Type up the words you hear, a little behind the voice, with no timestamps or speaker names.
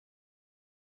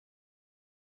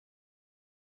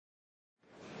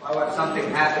I watched something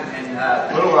happen in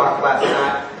Little Rock last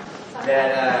night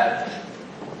that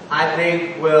I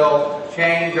think will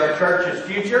change our church's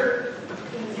future.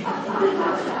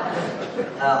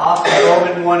 Austin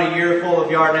Bowman won a year full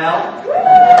of Yarnell.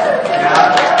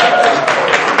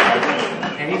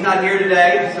 And he's not here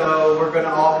today, so we're going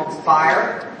to all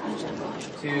conspire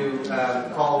to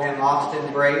call him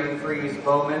Austin Braden Freeze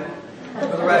Bowman for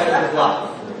the rest of his life.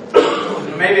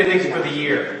 Maybe at least for the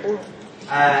year.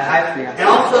 And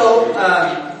also,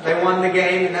 they won the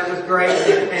game, and that was great.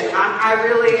 And I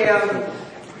really am.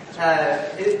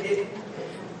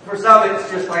 For some, it's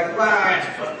just like, it's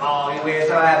football. So I have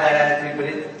that attitude. But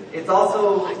it's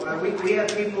also we have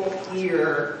people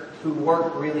here who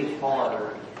work really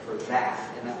hard for that,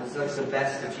 and that was the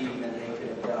best achievement they could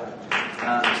have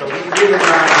done. So we can give them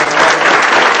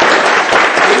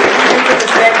we can do the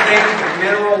same thing if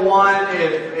Mineral won,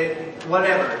 if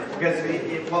whatever. Because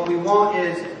what we want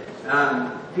is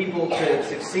people to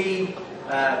succeed.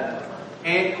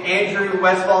 Andrew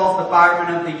Westfall's the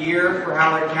Fireman of the Year for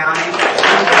Howard County,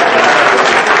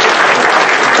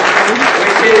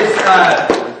 which is,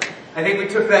 I think we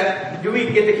took that. Do we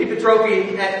get to keep the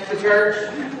trophy at the church?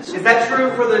 Is that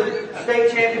true for the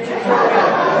state championship trophy?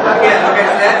 Yeah, okay,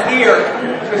 so that's here.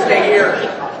 To stay here.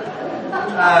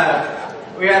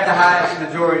 We have the highest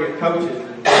majority of coaches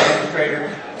and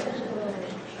administrators.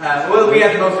 Well, we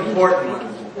have the most important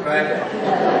ones, right?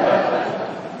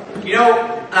 You know,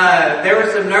 there were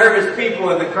some nervous people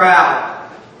in the crowd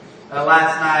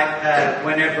last night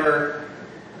whenever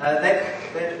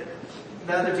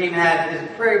the other team had, is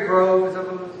it Prairie Grove?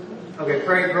 Okay,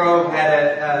 Prairie Grove had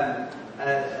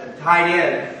a tight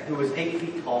end who was 8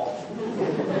 feet tall.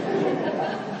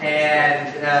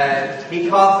 And he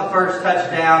caught the first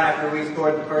touchdown after we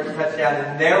scored the first touchdown.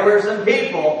 And there were some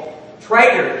people,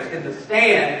 traitors in the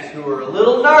stands, who were a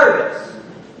little nervous.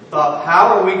 Thought,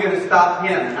 how are we going to stop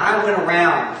him? And I went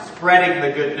around spreading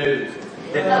the good news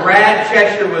that Brad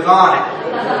Cheshire was on it.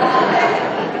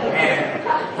 And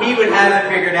he would have it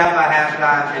figured out by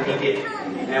halftime, and he did.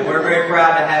 And we're very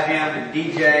proud to have him and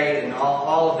DJ and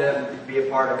all of them be a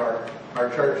part of our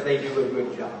church. They do a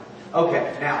good job.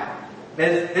 Okay, now,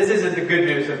 this isn't the good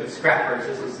news of the scrappers.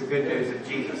 This is the good news of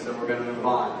Jesus, so we're going to move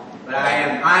on. But I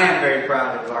am very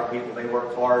proud of our people. They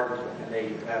work hard, and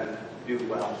they do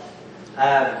well.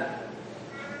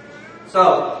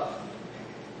 So,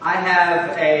 I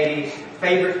have a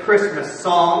favorite Christmas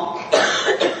song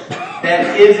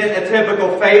that isn't a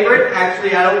typical favorite.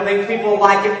 Actually, I don't think people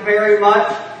like it very much.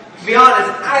 To be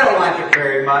honest, I don't like it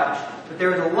very much. But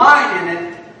there's a line in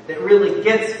it that really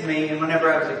gets me, and whenever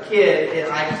I was a kid,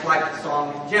 I just liked the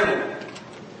song in general.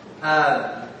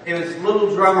 It was Little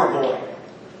Drummer Boy.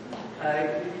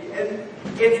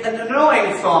 It's an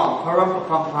annoying song,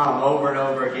 pa-rum-pa-pum-pum, over and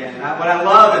over again. And what I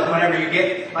love is whenever you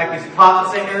get like these pop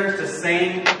singers to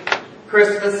sing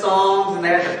Christmas songs and they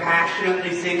have to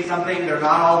passionately sing something they're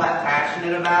not all that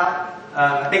passionate about.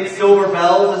 I think Silver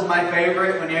Bells is my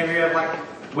favorite. Whenever you have like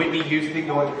Whitney Houston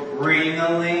going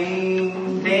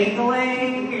ring-a-ling,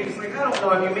 ding-a-ling, you're just like, I don't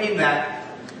know if you mean that.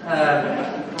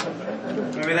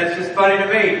 Maybe that's just funny to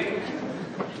me.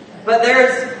 But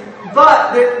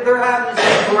they're having to say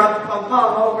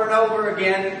pum over and over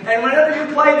again. And whenever you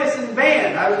play this in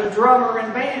band, I was a drummer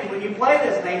in band, when you play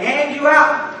this, they hand you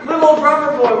out, Little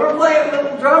Drummer Boy, we're playing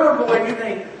Little Drummer Boy, and you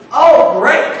think, oh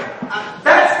great,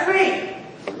 that's me.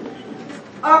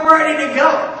 I'm ready to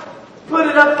go. Put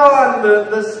it up on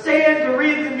the stand to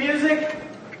read the music.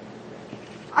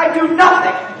 I do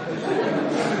nothing.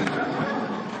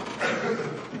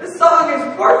 This song is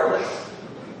worthless.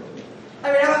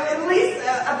 I mean, at least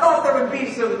I thought there would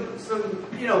be some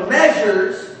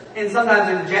measures, and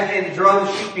sometimes in drum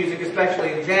sheet music,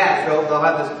 especially in jazz, they'll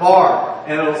have this bar,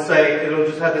 and it'll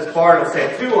just have this bar, and it'll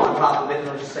say a 2 on top of it, and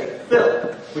it'll just say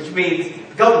fill, which means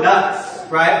go nuts,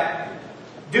 right?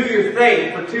 Do your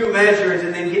thing for 2 measures,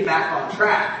 and then get back on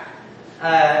track.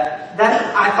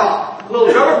 That I thought Little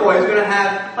Drummer Boy is going to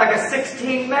have like a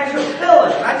 16 measure fill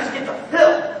in it. I just get to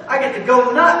fill. I get to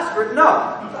go nuts for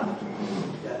no.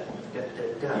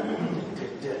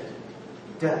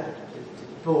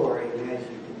 Boring as you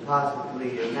can possibly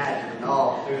imagine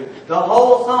all through the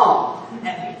whole song.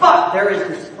 But there is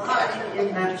this line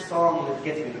in that song that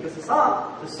gets me, because the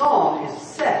song is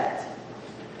set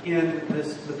in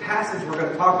the passage we're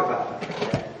going to talk about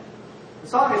today. The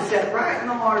song is set right in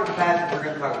the heart of the passage we're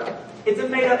going to talk about. It's a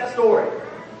made-up story.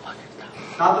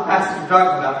 Not the passage we're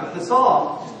talking about, but the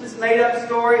song. Just this made-up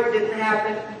story. It didn't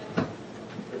happen.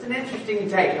 It's an interesting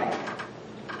take on it.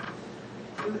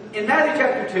 In Matthew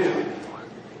chapter 2,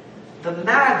 the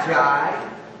Magi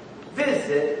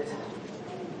visit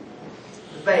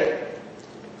the baby.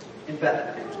 in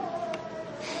Bethlehem.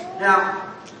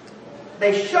 Now,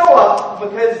 they show up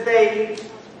because they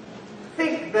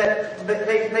think that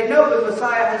they know the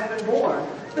Messiah has been born.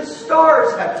 The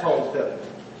stars have told them.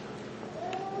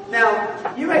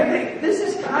 Now, you may think this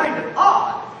is kind of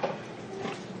odd.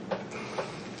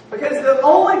 Because the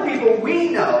only people we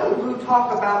know who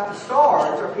talk about the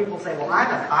stars are people who say, well, I'm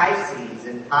a Pisces,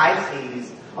 and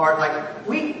Pisces are like,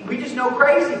 we just know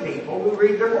crazy people who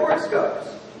read their horoscopes.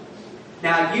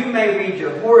 Now, you may read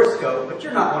your horoscope, but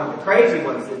you're not one of the crazy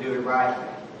ones that do it right.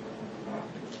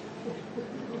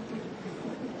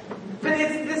 But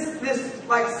it's this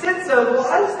like sense of, well,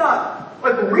 that's not,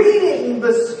 like reading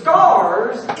the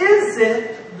stars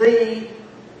isn't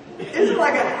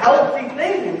like a healthy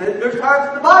thing. And there's times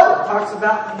in the Bible that talks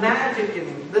about magic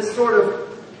and this sort of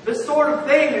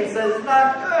thing and says it's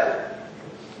not good.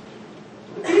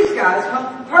 But these guys come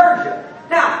from Persia.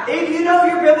 Now, if you know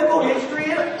your biblical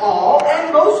history at all,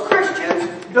 and most Christians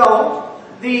don't,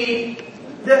 it's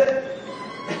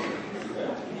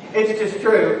just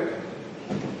true.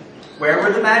 Where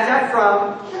were the Magi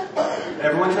from?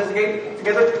 Everyone says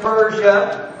together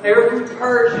Persia. They were from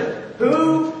Persia.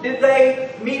 Who did they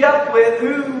meet up with?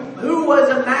 Who was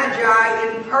a Magi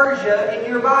in Persia in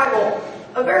your Bible?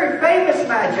 A very famous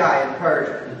Magi in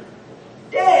Persia.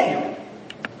 Daniel.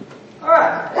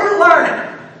 Alright, we're learning.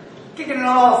 Kicking in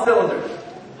all cylinders.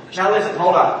 Now listen,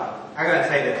 hold on. I gotta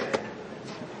say this.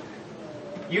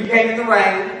 You came in the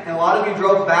rain, and a lot of you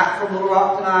drove back from Little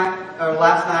Rock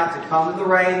last night to come to the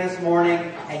rain this morning,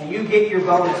 and you get your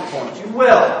bonus points. You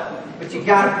will, but you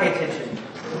gotta pay attention.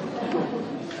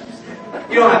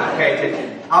 You don't have to pay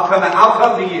attention. I'll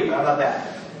come to you. How about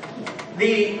that?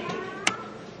 The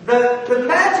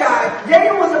Magi,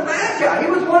 Daniel was a Magi. He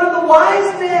was one of the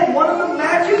wise men, one of the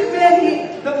magic men.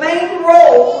 The main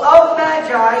role of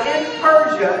Magi in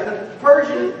Persia, in the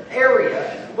Persian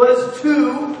area, was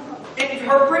to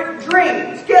interpret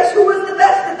dreams. Guess who was the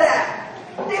best at that?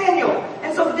 Daniel.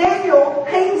 And so Daniel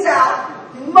hangs out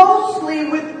mostly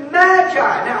with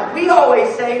Magi. Now, we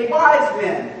always say wise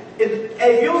men. If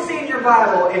you'll see in your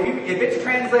Bible, if it's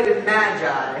translated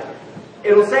Magi,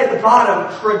 it'll say at the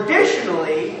bottom,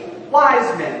 traditionally,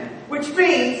 wise men. Which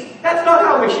means, that's not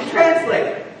how we should translate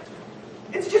it.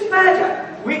 It's just Magi.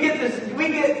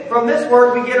 From this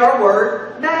word, we get our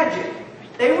word magic.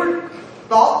 They were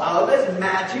thought of as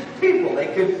magic people. They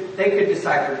could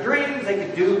decipher dreams, they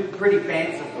could do pretty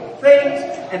fanciful things,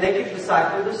 and they could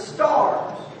decipher the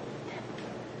stars.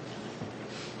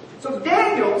 So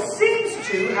Daniel seems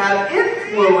to have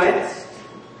influenced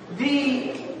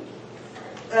the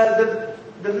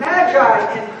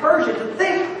Magi in Persia to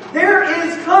think there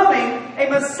is coming a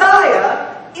Messiah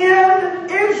in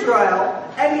Israel,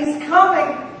 and he's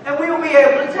coming, and we will be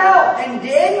able to tell. And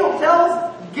Daniel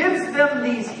gives them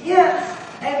these hints,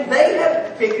 and they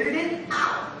have figured it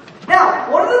out. Now,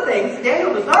 one of the things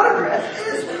Daniel does not address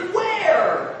is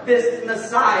where this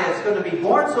Messiah is going to be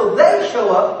born, so they show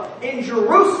up in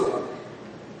Jerusalem.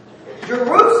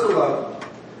 Jerusalem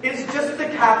is just the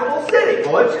capital city.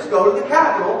 Well, let's just go to the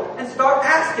capital and start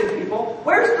asking people,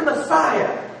 where's the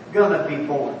Messiah going to be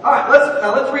born? Alright,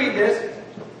 let's read this.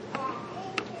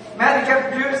 Matthew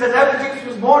chapter 2, it says, after Jesus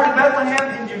was born in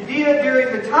Bethlehem in Judea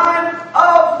during the time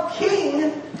of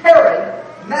King Herod,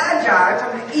 Magi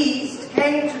from the east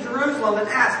came to Jerusalem and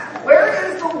asked, where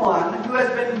is the one who has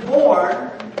been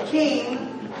born King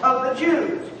of the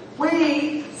Jews?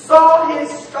 We saw his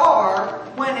star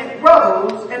when it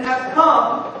rose and have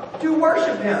come to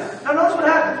worship him. Now notice what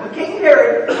happens. When King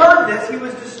Herod heard this, he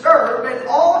was disturbed, and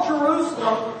all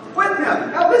Jerusalem with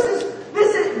him. Now this is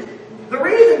the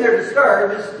reason they're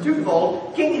disturbed is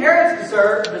twofold. King Herod's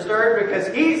disturbed because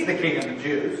he's the king of the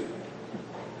Jews.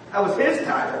 That was his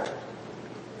title.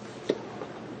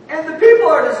 And the people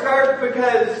are disturbed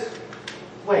because,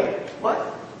 wait,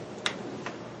 what?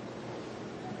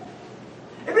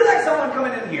 It'd be like someone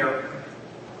coming in here,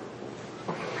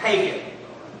 pagan.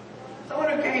 Someone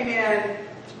who came in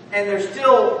and they're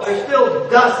still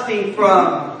dusty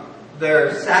from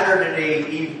their Saturday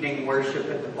evening worship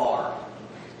at the bar.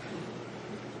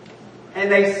 And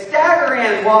they stagger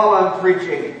in while I'm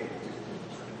preaching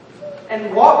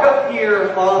and walk up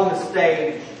here on the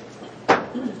stage.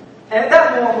 And at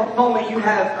that moment you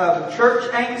have church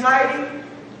anxiety.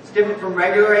 It's different from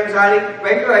regular anxiety.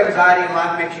 Regular anxiety in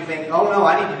life makes you think, oh no,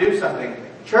 I need to do something.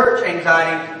 Church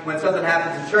anxiety, when something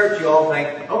happens in church, you all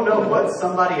think, oh no, what's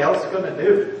somebody else going to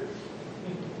do?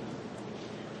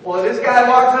 Well, this guy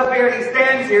walks up here and he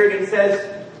stands here and he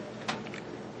says,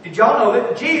 did y'all know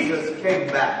that Jesus came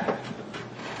back?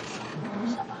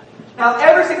 Now,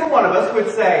 every single one of us would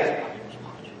say,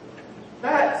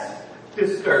 that's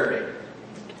disturbing.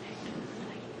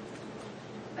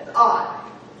 It's odd.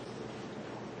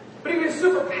 But he was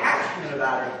super passionate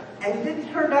about it, and it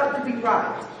didn't turn out to be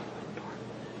right.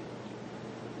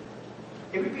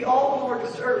 It would be all the more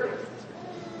disturbing.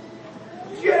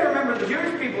 You got to remember, the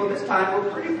Jewish people at this time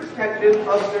were pretty protective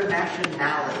of their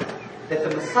nationality. That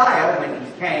the Messiah, when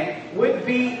he came, it would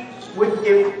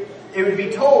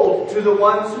be told to the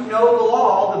ones who know the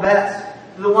law the best,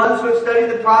 to the ones who have studied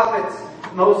the prophets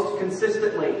most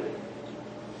consistently.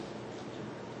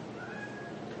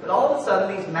 But all of a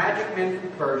sudden, these magic men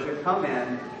from Persia come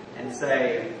in and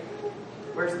say,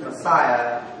 "Where's the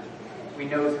Messiah? We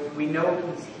know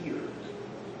he's here."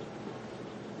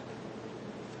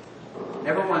 And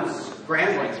everyone's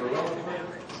scrambling for, well,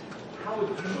 how would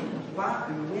you, why,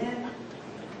 and when?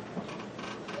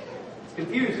 It's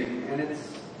confusing and it's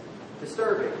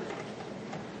disturbing.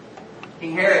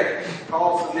 King Herod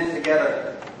calls the men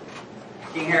together.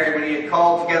 King Herod, when he had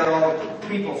called together all the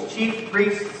people's chief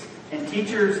priests and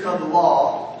teachers of the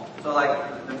law, so like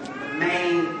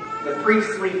the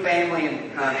priestly family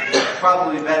and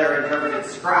probably better interpreted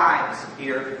scribes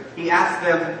here, he asked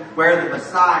them where the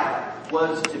Messiah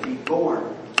was to be born.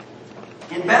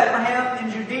 "In Bethlehem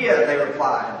in Judea," they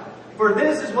replied, "for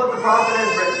this is what the prophet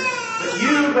has written. But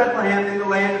you, Bethlehem, in the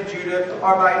land of Judah,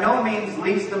 are by no means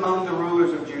least among the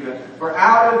rulers of Judah. For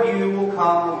out of you will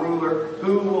come a ruler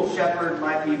who will shepherd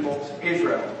my people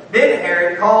Israel." Then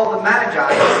Herod called the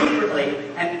Magi secretly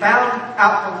and found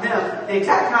out from them the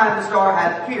exact time the star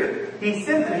had appeared. He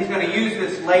sent them, he's going to use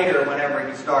this later whenever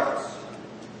he starts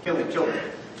killing children.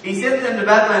 He sent them to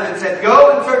Bethlehem and said,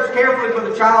 "Go and search carefully for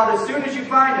the child. As soon as you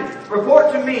find him,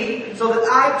 report to me so that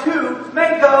I too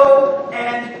may go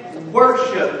and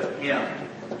worship him."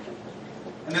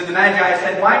 And then the Magi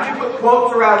said, "Why don't you put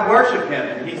quotes around worship him?"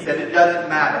 And he said, "It doesn't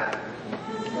matter."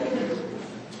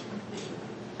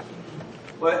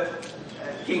 What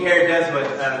King Herod does,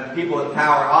 what people in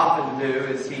power often do,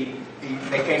 is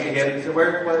they came to him and said,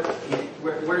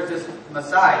 "Where's this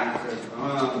Messiah?" He says,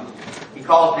 he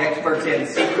calls the experts in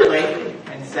secretly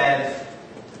and says,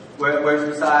 "Where's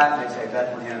Messiah?" And they say,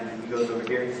 "Bethlehem." And he goes over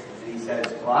here and he says,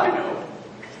 "Well, I know.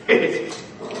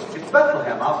 It's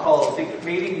Bethlehem. I'll call a secret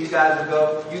meeting. You guys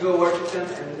will go worship him,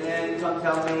 and then come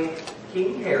tell me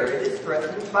King Herod is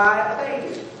threatened by a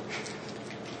baby."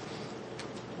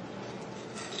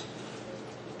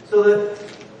 So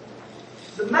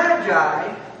the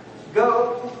Magi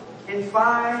go and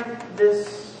find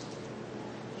this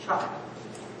child.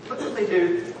 What did they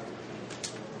do?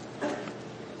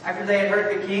 After they had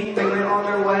heard the king, they went on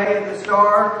their way, and the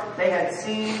star they had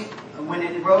seen, and when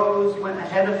it rose, went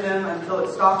ahead of them until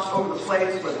it stopped over the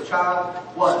place where the child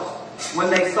was. When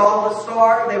they saw the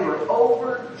star, they were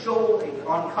overjoyed.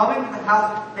 On coming to the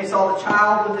house, they saw the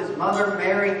child with his mother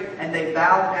Mary, and they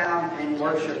bowed down and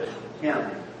worshipped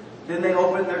him. Then they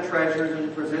opened their treasures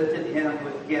and presented him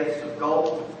with gifts of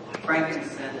gold,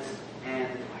 frankincense, and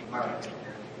myrrh.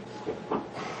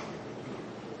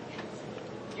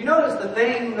 You notice the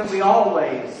thing that we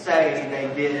always say they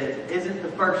did isn't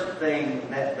the first thing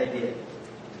that they did.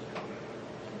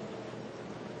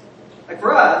 Like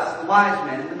for us, the wise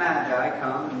men, the Magi,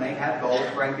 come and they have gold,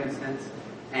 frankincense,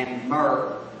 and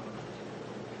myrrh.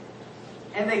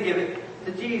 And they give it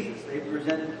to Jesus. They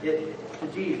present it to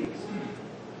Jesus.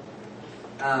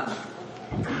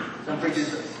 Some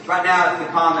preachers, right now it's the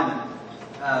common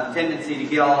tendency to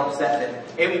get all upset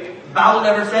that the Bible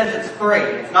never says it's three.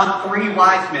 It's not three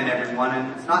wise men, everyone,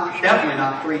 and it's definitely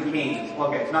not three kings.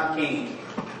 Okay, it's not kings.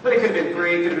 But it could have been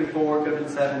 3, it could have been 4, it could have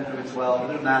been 7, it could have been 12. It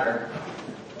doesn't matter.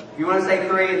 If you want to say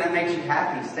 3 and that makes you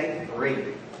happy, say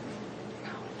 3.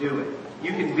 Do it.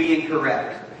 You can be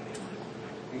incorrect.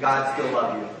 And God still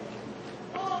love you.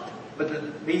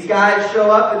 But these guys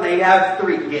show up and they have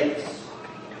 3 gifts.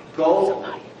 Gold,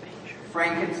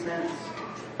 frankincense,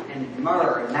 and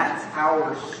myrrh. And that's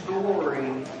our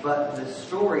story. But the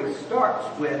story starts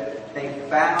with they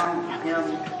found him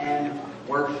and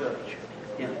worshipped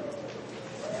him.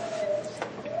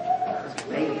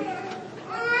 Baby.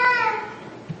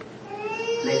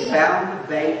 They found the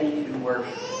baby and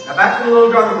worshipped. Now back to the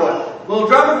little drummer boy. The little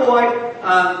drummer boy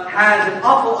has an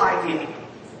awful idea.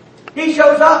 He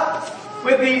shows up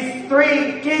with these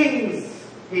 3 kings,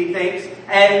 he thinks,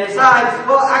 and decides,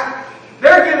 well,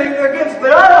 they're giving their gifts,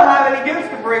 but I don't have any gifts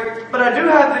to bring, but I do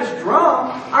have this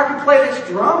drum. I can play this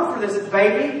drum for this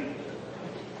baby.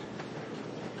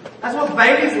 That's what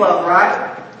babies love,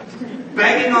 right?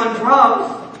 Banging on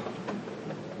drums.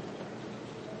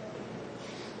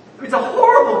 It's a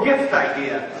horrible gift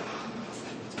idea.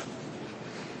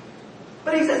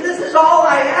 But he says, this is all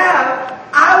I have.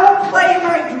 I will play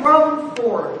my drum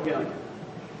for him.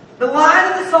 The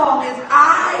line of the song is,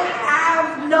 I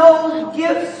have no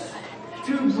gifts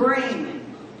to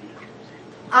bring.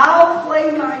 I'll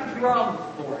play my drum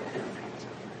for him.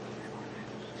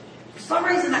 For some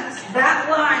reason, that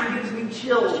line gives me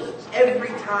chills every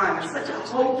time. It's such a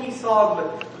hokey song,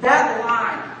 but that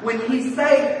line, when he's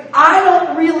saying, I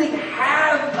don't really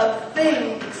have a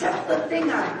thing except the thing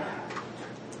I have.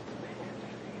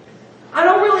 I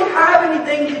don't really have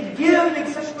anything to give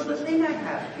except for the thing I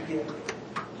have to give.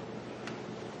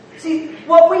 See,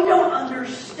 what we don't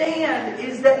understand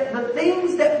is that the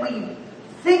things that we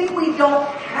think we don't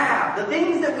have, the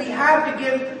things that we have to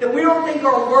give that we don't think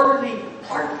are worthy,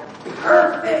 are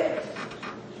perfect.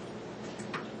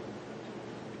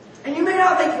 And you may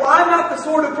not think, well, I'm not the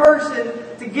sort of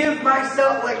person to give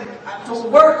myself, to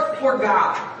work for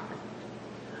God.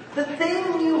 The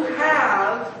thing you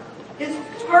have is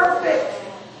perfect.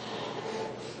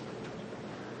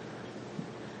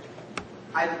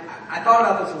 I thought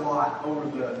about this a lot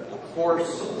over the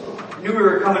course. I knew we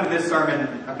were coming to this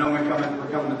sermon. I've known we're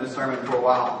coming to this sermon for a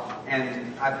while.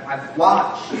 And I've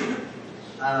watched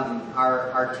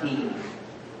our team,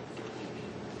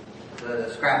 the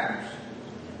Scrappers.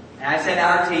 And I said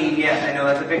our team. Yes, I know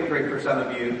that's a victory for some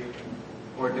of you.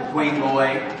 Or the Queen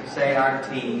Boy to say our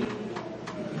team.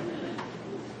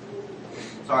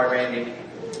 Sorry, Randy.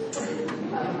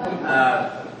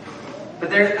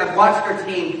 But I've watched our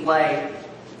team play,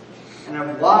 and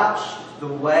I've watched the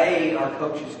way our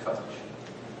coaches coach.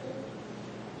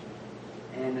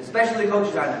 And especially the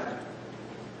coaches I know.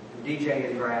 DJ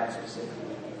and Brad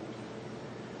specifically.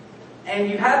 And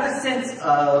you have the sense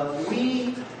of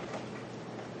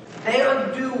they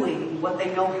are doing what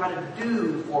they know how to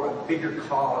do for a bigger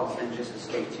cause than just a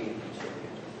state championship.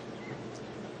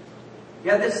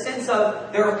 You have this sense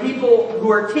of there are people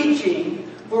who are teaching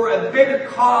for a bigger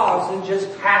cause than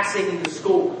just passing the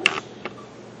schools.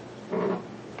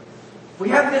 We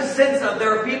have this sense of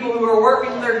there are people who are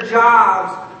working their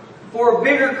jobs for a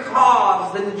bigger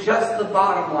cause than just the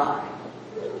bottom line.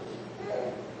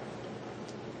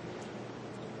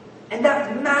 And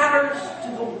that matters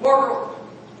to the world.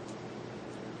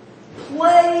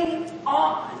 Play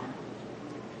on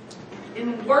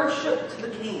in worship to the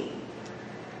King.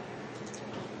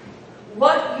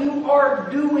 What you are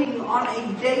doing on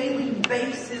a daily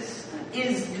basis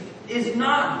is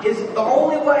the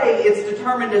only way it's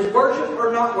determined as worship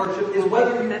or not worship is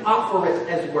whether you offer it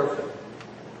as worship.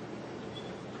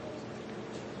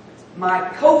 My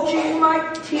coaching,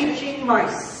 my teaching, my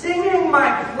singing,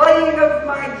 my playing of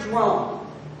my drum,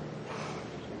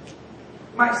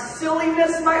 my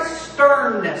silliness, my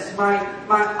sternness, my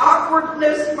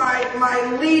awkwardness,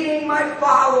 my leading, my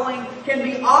following can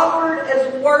be offered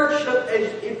as worship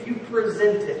if you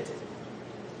present it.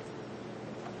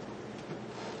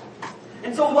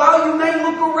 And so while you may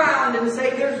look around and say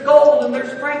there's gold and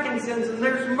there's frankincense and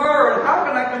there's myrrh, and how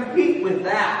can I compete with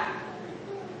that?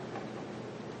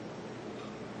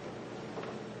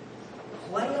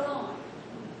 Play on.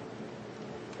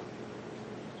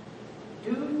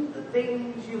 Do the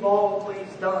things you've always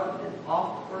done and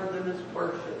offer them as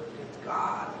worship to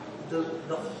God.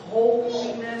 The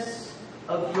holiness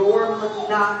of your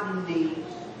monotony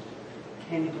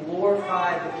can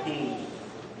glorify the King.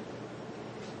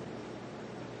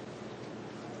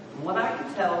 From what I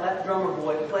can tell, that drummer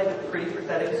boy played a pretty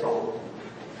pathetic song.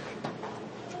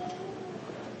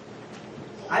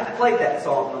 I've played that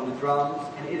song on the drums,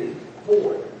 and it is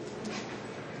boring.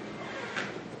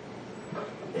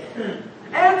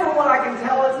 And from what I can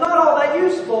tell, it's not all that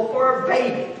useful for a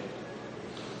baby.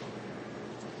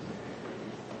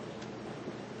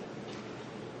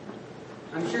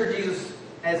 I'm sure Jesus,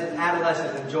 as an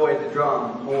adolescent, enjoyed the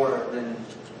drum more than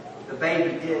the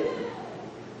baby did.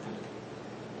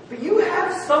 But you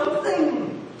have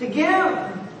something to give.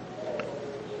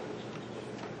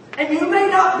 And you may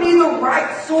not be the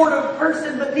right sort of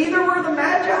person, but neither were the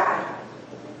Magi.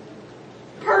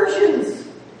 Persians,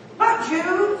 not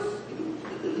Jews.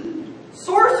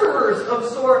 Sorcerers of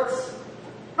sorts,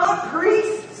 not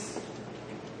priests.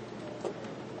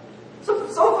 So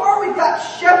far we've got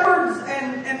shepherds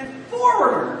and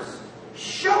foreigners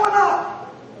showing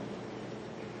up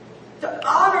to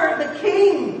honor the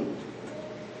King.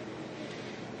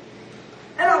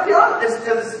 And I'll be honest,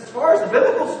 as far as the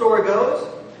biblical story goes,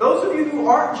 those of you who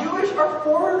aren't Jewish are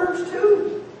foreigners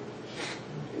too.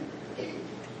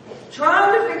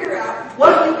 Trying to figure out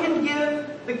what you can give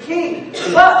the King.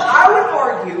 But I would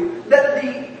argue that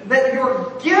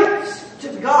your gifts to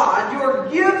God, your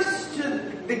gifts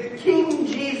to the King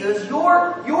Jesus,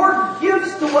 your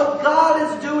gifts to what God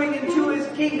is doing into His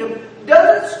kingdom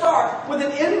doesn't start with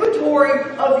an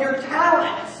inventory of your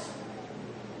talents.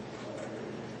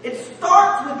 It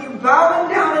starts with you bowing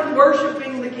down and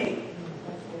worshiping the King.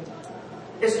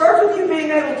 It starts with you being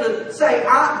able to say,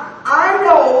 I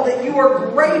know that you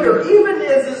are greater, even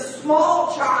as a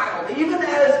small child, even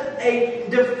as a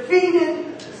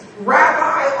defeated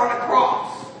rabbi on a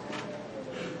cross.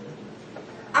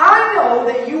 I know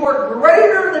that you are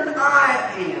greater than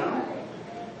I am,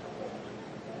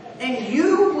 and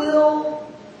you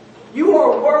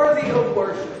are worthy of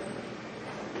worship.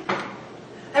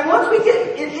 And once we get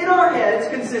it in our heads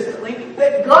consistently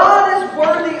that God is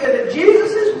worthy, that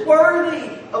Jesus is worthy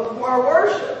of our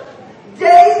worship,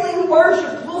 daily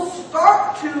worship will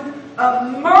start to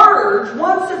merge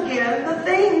once again the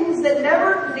things that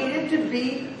never needed to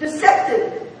be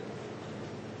dissected.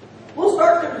 We'll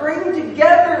start to bring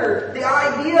together the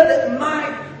idea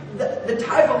that the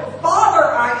type of father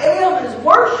I am is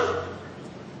worship.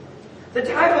 The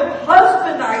type of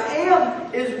husband I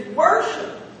am is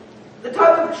worship. The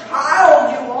type of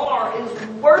child you are is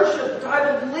worship. The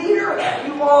type of leader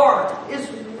you are is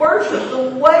worship.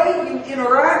 The way you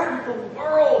interact with the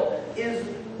world is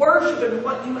worship. And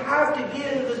what you have to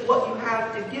give is what you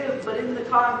have to give. But in the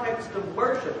context of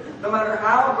worship, no matter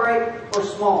how great or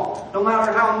small, no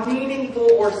matter how meaningful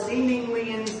or seemingly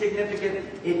insignificant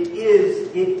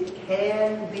it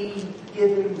can be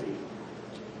given me.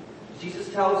 Jesus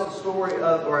tells the story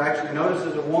of, or actually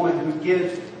notices a woman who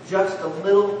gives just a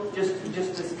little, just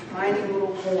this tiny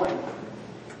little coin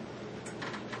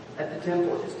at the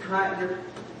temple. Just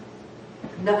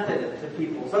nothing to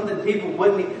people. Something people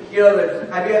wouldn't,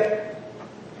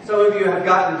 some of you have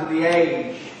gotten to the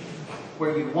age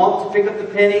where you want to pick up the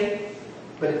penny,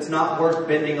 but it's not worth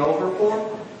bending over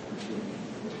for.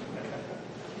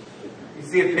 You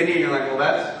see a penny and you're like, well,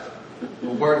 that's a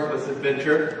worthless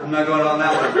adventure. I'm not going on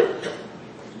that one.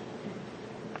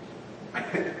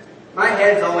 My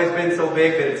head's always been so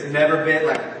big that it's never been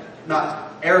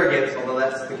not arrogance, although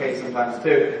that's the case sometimes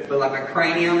too, but my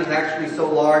cranium is actually so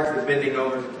large that bending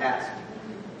over is a task.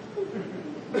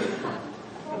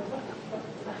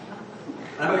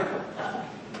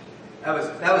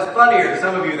 That was funnier to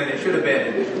some of you than it should have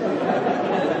been.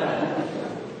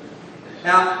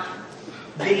 Now,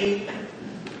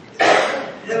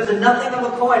 there was a nothing of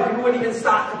a coin. People wouldn't even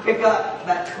stop to pick up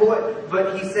that coin.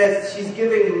 But he says she's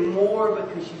giving more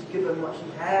because she's given what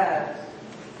she has.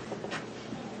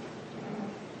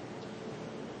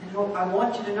 And I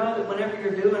want you to know that whenever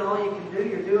you're doing all you can do,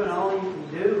 you're doing all you can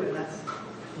do. And that's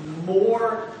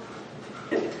more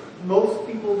than most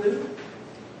people do.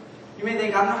 You may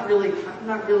think, I'm not really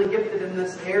gifted in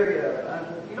this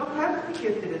area. You don't have to be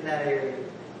gifted in that area.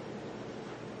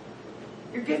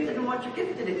 You're gifted in what you're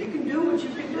gifted in. You can do what you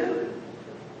can do.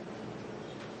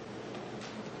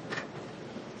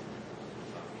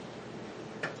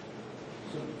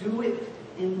 So do it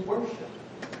in worship.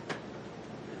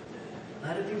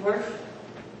 Let it be worship.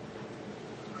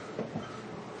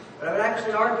 But I would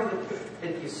actually argue that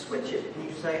if you switch it and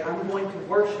you say, I'm going to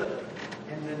worship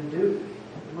and then do.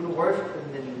 I'm going to worship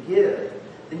and then give.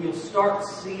 Then you'll start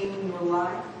seeing your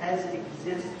life as it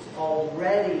exists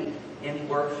already in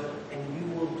worship, and you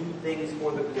will do things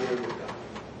for the glory of God.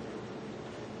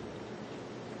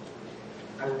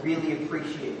 I really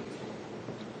appreciate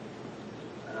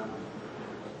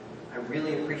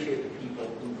the people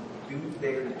who do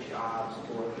their jobs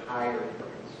for higher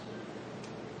purpose.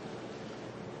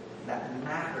 That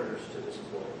matters to this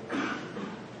world.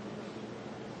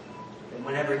 And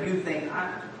whenever you think,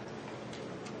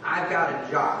 I've got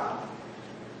a job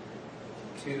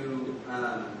to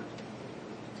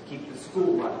keep the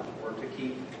school running, or to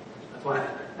keep,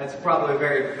 that's probably a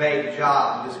very vague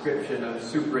job description of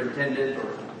superintendent, or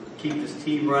keep this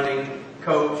team running,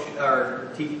 coach,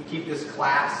 or keep this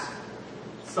class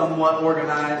somewhat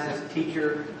organized as a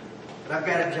teacher. But I've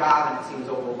got a job and it seems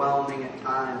overwhelming at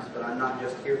times, but I'm not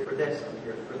just here for this, I'm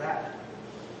here for that.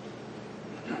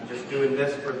 I'm not just doing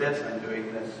this for this, I'm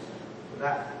doing this for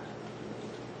that.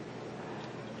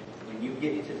 When you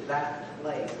get to that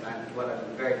place, and what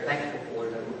I'm very thankful for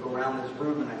is I look around this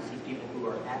room and I see people who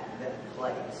are at that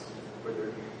place where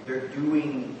they're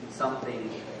doing something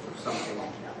for something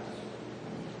else.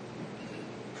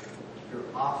 You're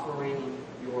offering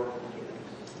your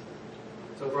gifts.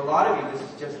 So for a lot of you, this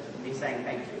is just me saying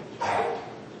thank you.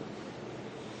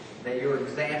 That your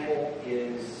example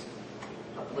is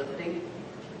uplifting,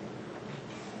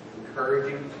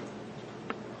 encouraging.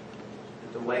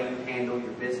 That the way you handle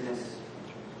your business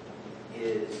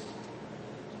is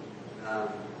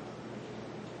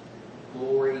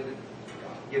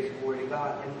gives glory to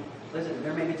God. And listen,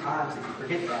 there may be times that you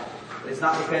forget that. But it's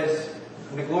not because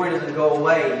when the glory doesn't go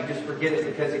away, you just forget it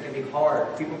because it can be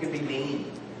hard. People can be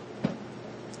mean.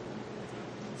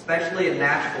 Especially in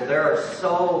Nashville, there are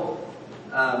so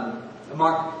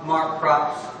Mark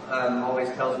Props always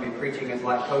tells me preaching is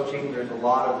like coaching. There's a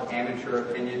lot of amateur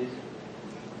opinions.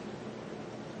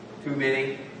 Too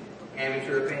many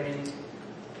amateur opinions.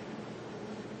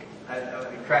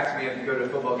 It cracks me up. You go to a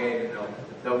football game and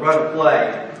they'll run a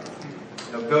play.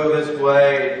 They'll go this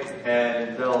way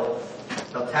and they'll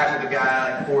tackle the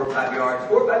guy like 4 or 5 yards.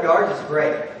 4 or 5 yards is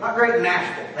great. Not great in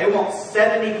Nashville. They want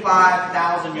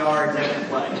 75,000 yards every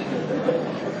play.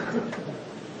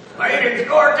 They didn't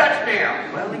score a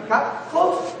touchdown. Well, they got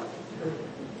close.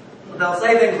 They'll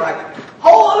say things like,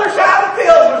 whole other side of the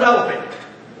field was open.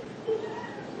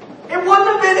 It wouldn't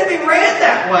have been if he ran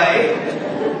that way.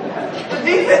 The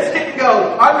defense didn't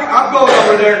go, I'm going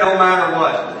over there no matter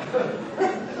what.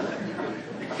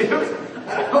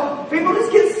 People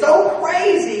just get so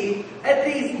crazy at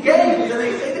these games and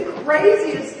they say the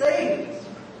craziest things.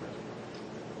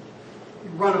 You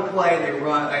run a play and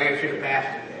they should have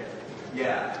passed it there.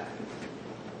 Yeah.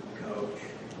 Coach.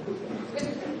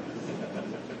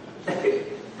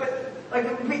 But like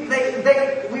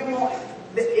we want,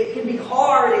 it can be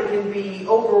hard, it can be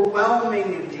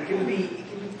overwhelming, it can be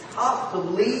tough to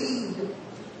lead.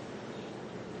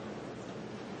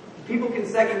 People can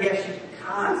second guess you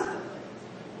constantly.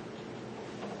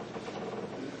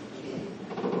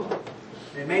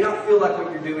 It may not feel like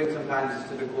what you're doing sometimes is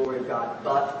to the glory of God,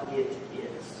 but it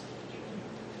is.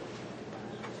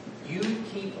 You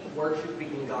keep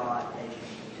worshiping God as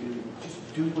you do. Just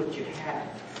do what you have.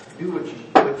 Do what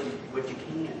you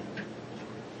can.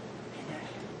 And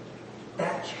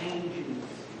that changes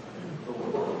the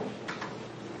world.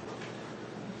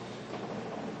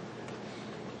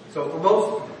 So for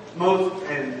most,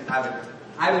 and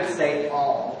I would say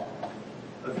all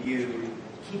of you,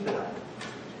 keep it up.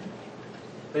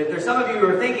 But if there's some of you who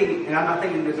are thinking, and I'm not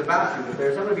thinking this about you, but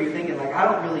there's some of you thinking like, I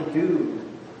don't really do.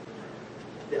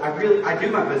 I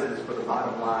do my business for the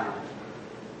bottom line.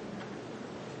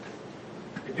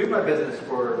 I do my business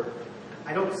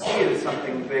I don't see it as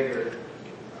something bigger.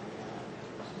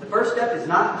 The first step is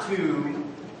not to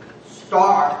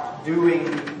start doing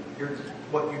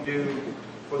what you do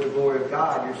for the glory of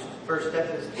God. Your first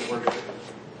step is to worship.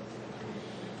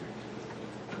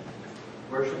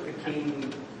 Worship the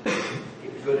King.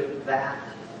 Get good at that.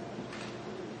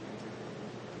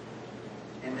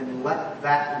 And then let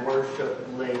that worship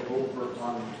lay over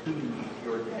onto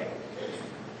your day.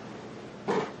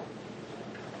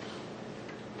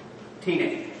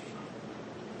 Teenagers,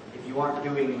 if you aren't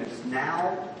doing this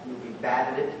now, you'll be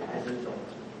bad at it as an adult.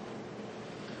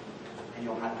 And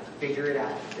you'll have to figure it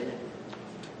out then.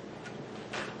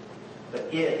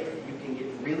 But if you can get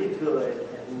really good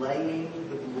at laying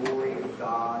the glory of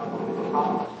God on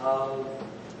top of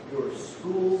your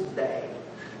school's day,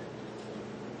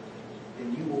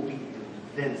 then you will be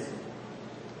invincible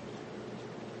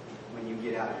when you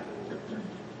get out of the world.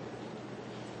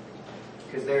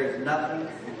 Because there is nothing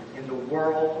in the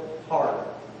world harder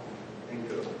than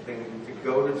to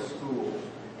go to school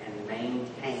and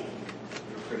maintain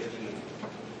your Christianity.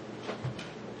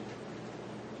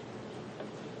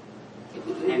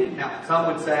 And now some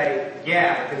would say,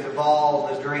 yeah, because of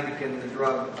all the drink and the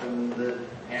drugs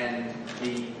and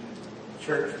the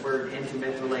church word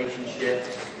intimate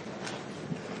relationships.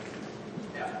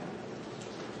 Yeah.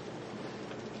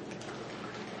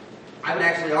 I would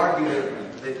actually argue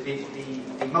that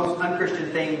the most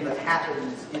unchristian thing that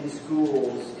happens in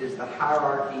schools is the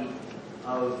hierarchy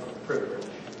of privilege.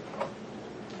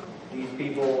 These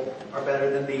people are better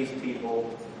than these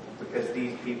people because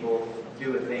these people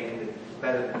do a thing that's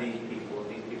better than these people, and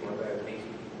these people are better than these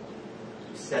people.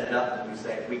 We set it up and we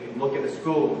say, we can look at a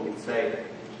school and we can say,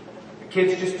 the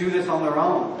kids just do this on their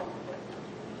own.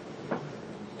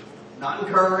 Not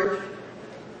encouraged.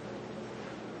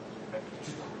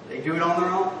 They do it on their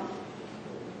own.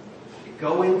 You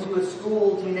go into a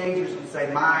school, teenagers, and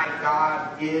say, my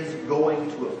God is going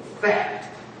to affect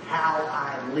how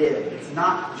I live. It's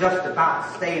not just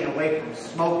about staying away from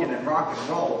smoking and rock and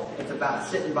roll. It's about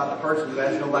sitting by the person who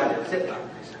has nobody to sit by.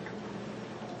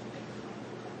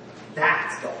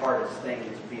 That's the hardest thing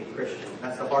to be a Christian.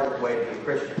 That's the hardest way to be a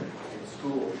Christian in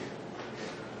school.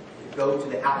 To go to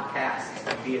the outcasts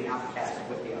and be an outcast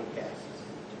with the outcasts.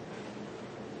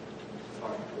 It's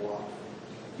hard to pull off.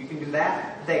 You can do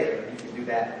that there. You can do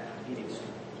that in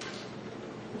school.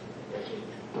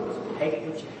 So take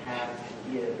what you have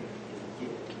and give and give.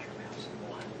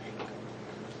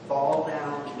 Fall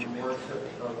down in worship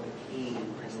of the King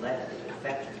and let it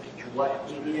affect what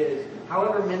it is.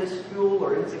 However minuscule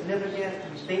or insignificant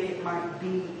you think it might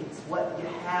be, it's what you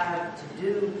have to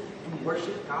do and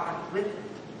worship God with it.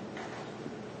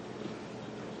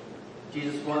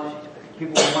 Jesus wants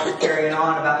people weren't carrying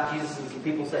on about Jesus, and some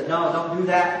people said, no, don't do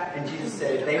that. And Jesus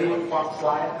said, if they would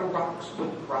fly, the rocks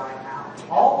would cry out.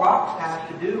 All rocks have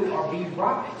to do are be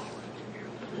rocks.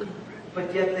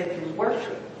 But yet they can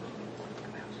worship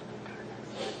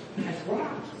as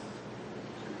rocks.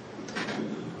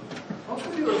 Most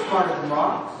of you are smarter than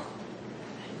rocks.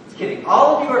 Just kidding.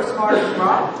 All of you are smarter than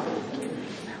rocks.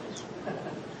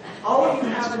 All of you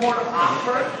have more to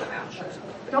offer.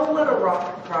 Don't let a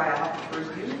rock cry out for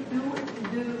you. Do what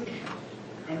you do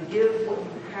and give what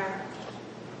you have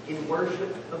in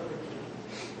worship of the King.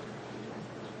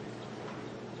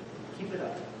 Keep it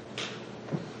up.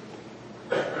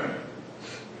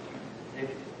 If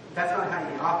that's not how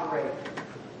you operate,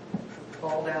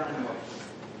 fall down and worship.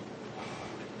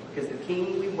 Because the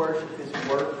King we worship is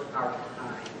worth our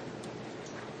time.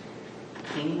 The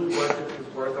King we worship is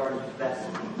worth our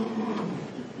investment.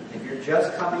 If you're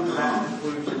just coming to that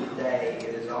conclusion today,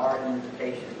 it is our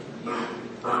invitation to you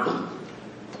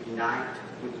to unite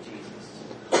with Jesus.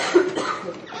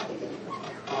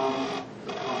 Come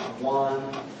one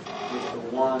with the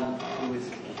one who is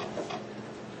King.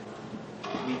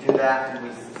 We do that, and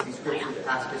we see Scriptures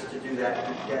ask us to do that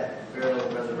through death, burial,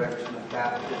 resurrection, of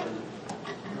baptism,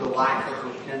 through a life of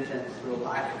repentance, through a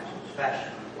life of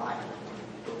confession, a life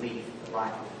of belief, a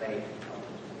life of faith.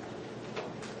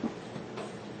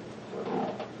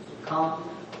 Come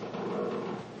to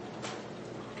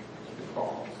the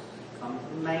cross. Come to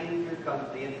the manger. Come to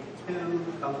the empty tomb.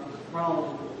 Come to the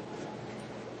throne.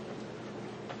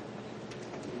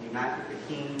 And unite with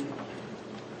the King.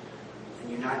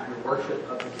 And unite your worship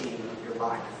of the King with your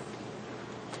life.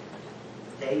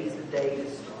 Today is the day to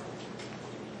start.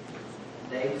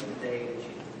 Today is the day to choose.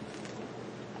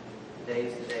 Today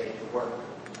is the day to work.